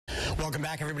Welcome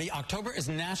back, everybody. October is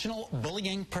National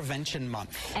Bullying Prevention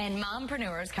Month. And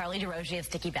mompreneurs Carly DeRoche of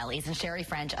Sticky Bellies and Sherry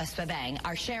French of Spabang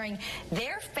are sharing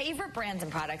their favorite brands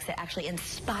and products that actually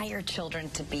inspire children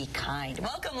to be kind.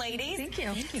 Welcome, ladies. Thank you.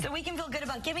 Thank you. So we can feel good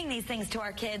about giving these things to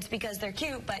our kids because they're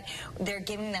cute, but they're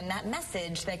giving them that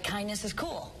message that kindness is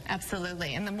cool.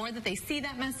 Absolutely. And the more that they see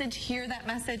that message, hear that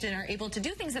message, and are able to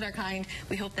do things that are kind,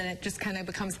 we hope that it just kind of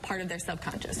becomes part of their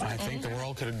subconscious. I think the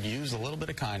world could use a little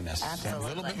bit of kindness. Absolutely. A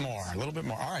little bit more. A little bit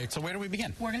more. All right, so where do we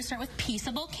begin? We're going to start with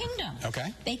Peaceable Kingdom.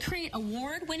 Okay. They create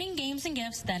award-winning games and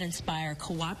gifts that inspire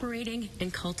cooperating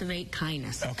and cultivate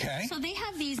kindness. Okay. So they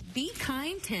have these Be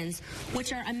Kind tins,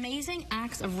 which are amazing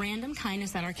acts of random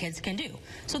kindness that our kids can do.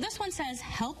 So this one says,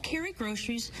 help carry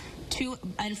groceries to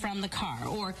and from the car,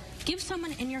 or give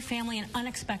someone in your family an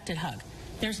unexpected hug.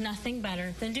 There's nothing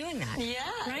better than doing that. Yeah.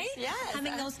 Right? Yes.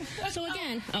 Having those. So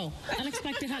again,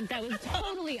 unexpected hug. That was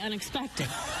totally unexpected.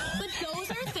 But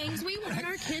those are things we want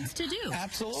our kids to do.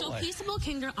 Absolutely. So Peaceable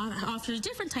Kingdom offers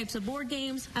different types of board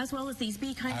games, as well as these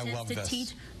Be Kind tins to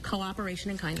teach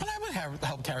cooperation and kindness. And I would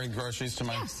help carry groceries to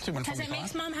my to and from the car. Because it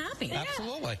makes mom happy. Yeah.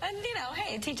 Absolutely. And, you know,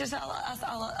 hey, it teaches us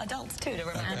all adults, too, to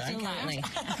remember. Absolutely.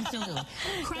 Absolutely.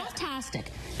 Craftastic.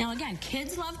 Now, again,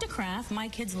 kids love to craft. My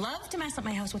kids love to mess up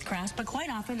my house with crafts, but quite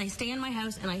often they stay in my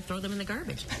house and I throw them in the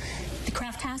garbage. The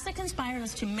Craftastic inspires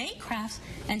us to make crafts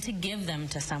and to give them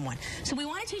to someone. So we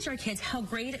want to teach our kids how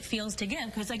great it feels to give,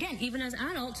 because, again, even as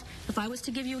adults, if I was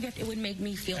to give you a gift, it would make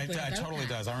me feel good. It totally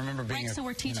does. I remember being so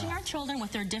we're teaching our children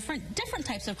with their different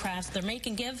types of crafts. They're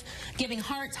giving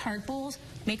hearts, heart bowls,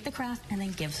 make the craft, and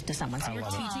then give to someone. So you're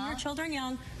teaching your children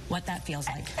young what that feels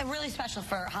like. And really special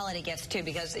for holiday gifts, too,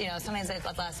 because, you know, sometimes at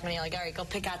the last minute, you're like, all right, go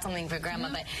pick out something for Grandma,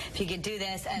 but if you could do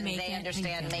this and they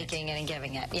understand making it and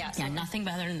giving it. Yes. Yeah, nothing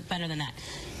better than that.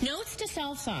 Notes to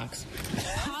self socks.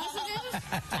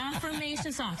 Positive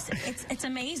affirmation socks. It's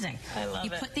amazing. I love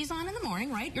it. You put these on in the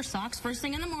morning, right? Your socks first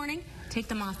thing in the morning, take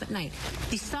them off at night.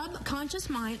 The subconscious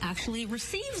mind actually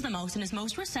receives the most and is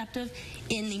most receptive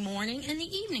in the morning and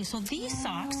the evening. So these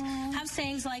socks have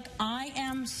sayings like, I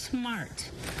am smart,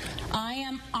 I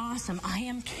am awesome, I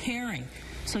am caring.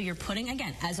 So you're putting,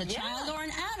 again, as a child or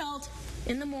an adult,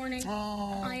 in the morning,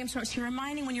 I am smart. So you're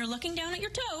reminding when you're looking down at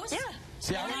your toes,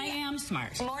 I am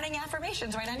smart. Morning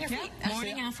affirmations right on your feet.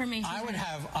 Morning affirmations. I would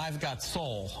have, I've got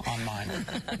soul on mine,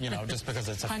 you know, just because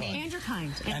it's a fun. And you're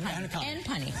kind. And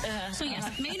punny. So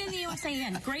yes, made in the USA,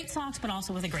 again, great socks, but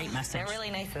also with a great message. They're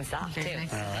really nice and soft, too.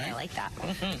 Nice. I like that.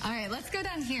 All right, let's go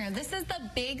down here. This is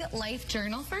the Big Life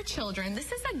Journal for Children.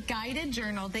 This is a guided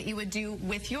journal that you would do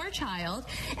with your child,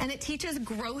 and it teaches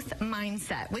growth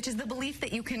mindset, which is the belief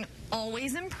that you can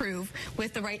always improve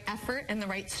with the right effort and the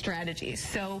right strategies.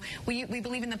 So we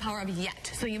believe in the power of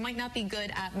yet. So you might not be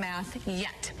good at math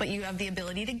yet, but you have the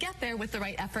ability to get there with the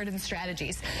right effort and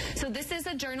strategies. So this is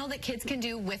a journal that kids can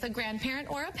do with a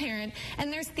grandparent or a parent,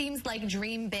 and there's themes like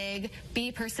dream big, be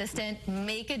persistent,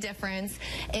 make a difference.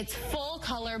 It's full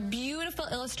color, beautiful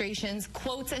illustrations,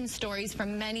 quotes and stories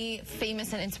from many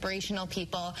famous and inspirational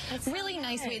people. Really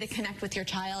nice way to connect with your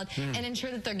child and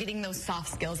ensure that they're getting those soft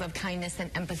skills of kindness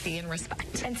and empathy and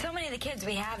respect. And so many of the kids,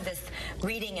 we have this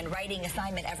reading and writing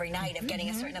assignment every night of getting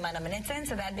a certain amount of minutes in,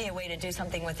 so that'd be a way to do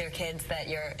something with your kids that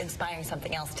you're inspiring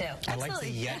something else too. I like the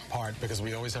yet part because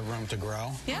we always have room to grow.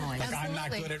 Yeah, like I'm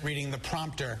not good at reading the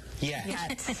prompter yet.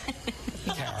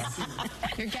 Tara.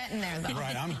 You're getting there though.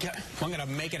 Right, I'm going to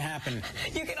make it happen.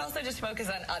 You can also just focus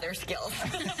on other skills.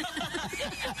 All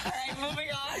right, moving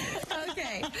on.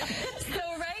 Okay, so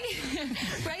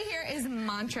right here is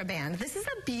Mantra Band. This is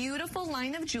a beautiful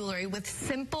line of jewelry with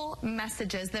simple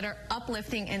messages that are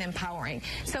uplifting and empowering.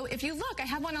 So if you look, I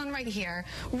have one on right here,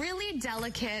 really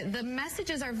delicate. The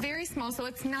messages are very small, so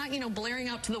it's not, you know, blaring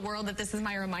out to the world that this is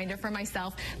my reminder for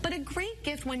myself, but a great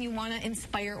gift when you want to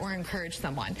inspire or encourage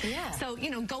someone. Yeah. So, you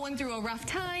know, going through a rough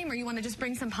time or you want to just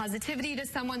bring some positivity to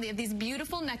someone, they have these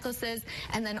beautiful necklaces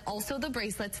and then also the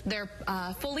bracelets. They're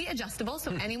fully adjustable,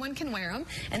 so anyone can wear them.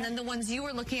 And then the ones you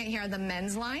were looking at here are the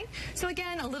men's line. So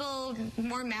again, a little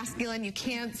more masculine. You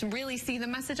can't really see the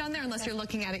message on there unless you're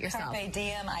looking at it yourself. Carpe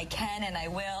diem, I can and I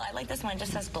will. I like this one. It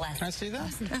just says blessed. Can I see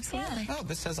that? Absolutely. Oh,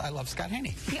 this says I love Scott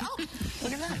Haney. Yeah, oh,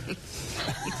 look at that.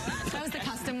 That was the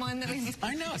custom one that we...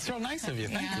 I know. It's so nice of you.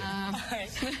 Thank you. All right.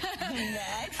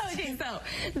 Next. Okay,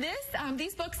 so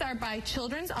these books are by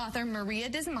children's author Maria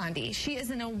Dismondy. She is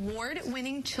an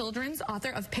award-winning children's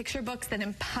author of picture books that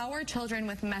empower children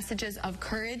with messages of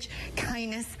courage,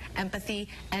 kindness, empathy,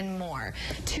 and more.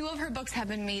 2 of her books have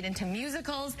been made into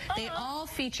musicals. They all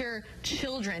feature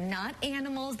children, not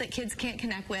animals that kids can't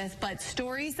connect with, but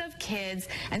stories of kids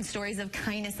and stories of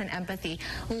kindness and empathy.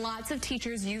 Lots of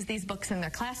teachers use these books in their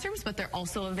classrooms, but they're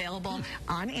also available available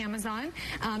on Amazon.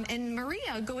 And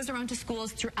Maria goes around to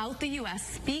schools throughout the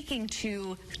U.S. speaking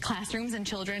to classrooms and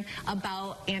children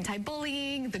about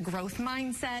anti-bullying, the growth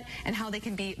mindset, and how they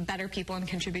can be better people and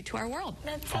contribute to our world.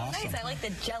 That's so nice. I like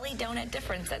the jelly donut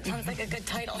difference. That sounds like a good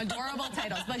title. Adorable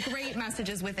titles, but great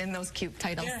messages within those cute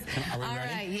titles. Yeah. Are we ready? All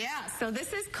right, yeah. So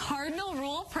this is Cardinal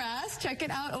Rule Press. Check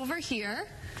it out over here.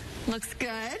 Looks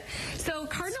good. So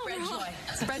Cardinal Rule.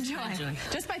 Spread joy.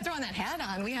 Just by throwing that hat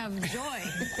on, we have joy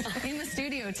in the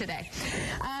studio today.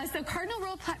 So Cardinal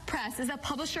Rule Press is a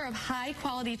publisher of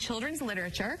high-quality children's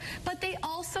literature, but they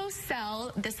also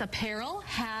sell this apparel,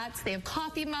 hats, they have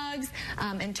coffee mugs,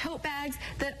 and tote bags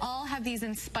that all have these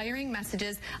inspiring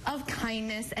messages of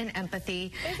kindness and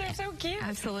empathy. Those are so cute.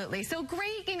 Absolutely. So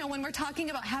great, you know, when we're talking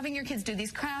about having your kids do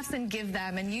these crafts and give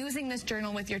them, and using this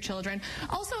journal with your children,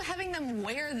 also having them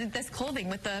wear this clothing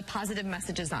with the positive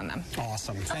messages on them.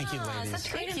 Awesome. Thank you, ladies.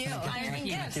 Such great Thank you. inspiring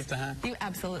Can I gifts. keep the hat? You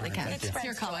absolutely can. thank It's you.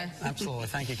 your color. Absolutely.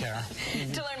 Thank you, Kara.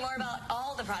 To learn more about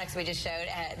all the products we just showed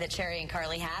that Sherry and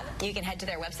Carly have, you can head to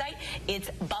their website. It's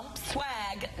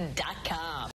bumpswag.com.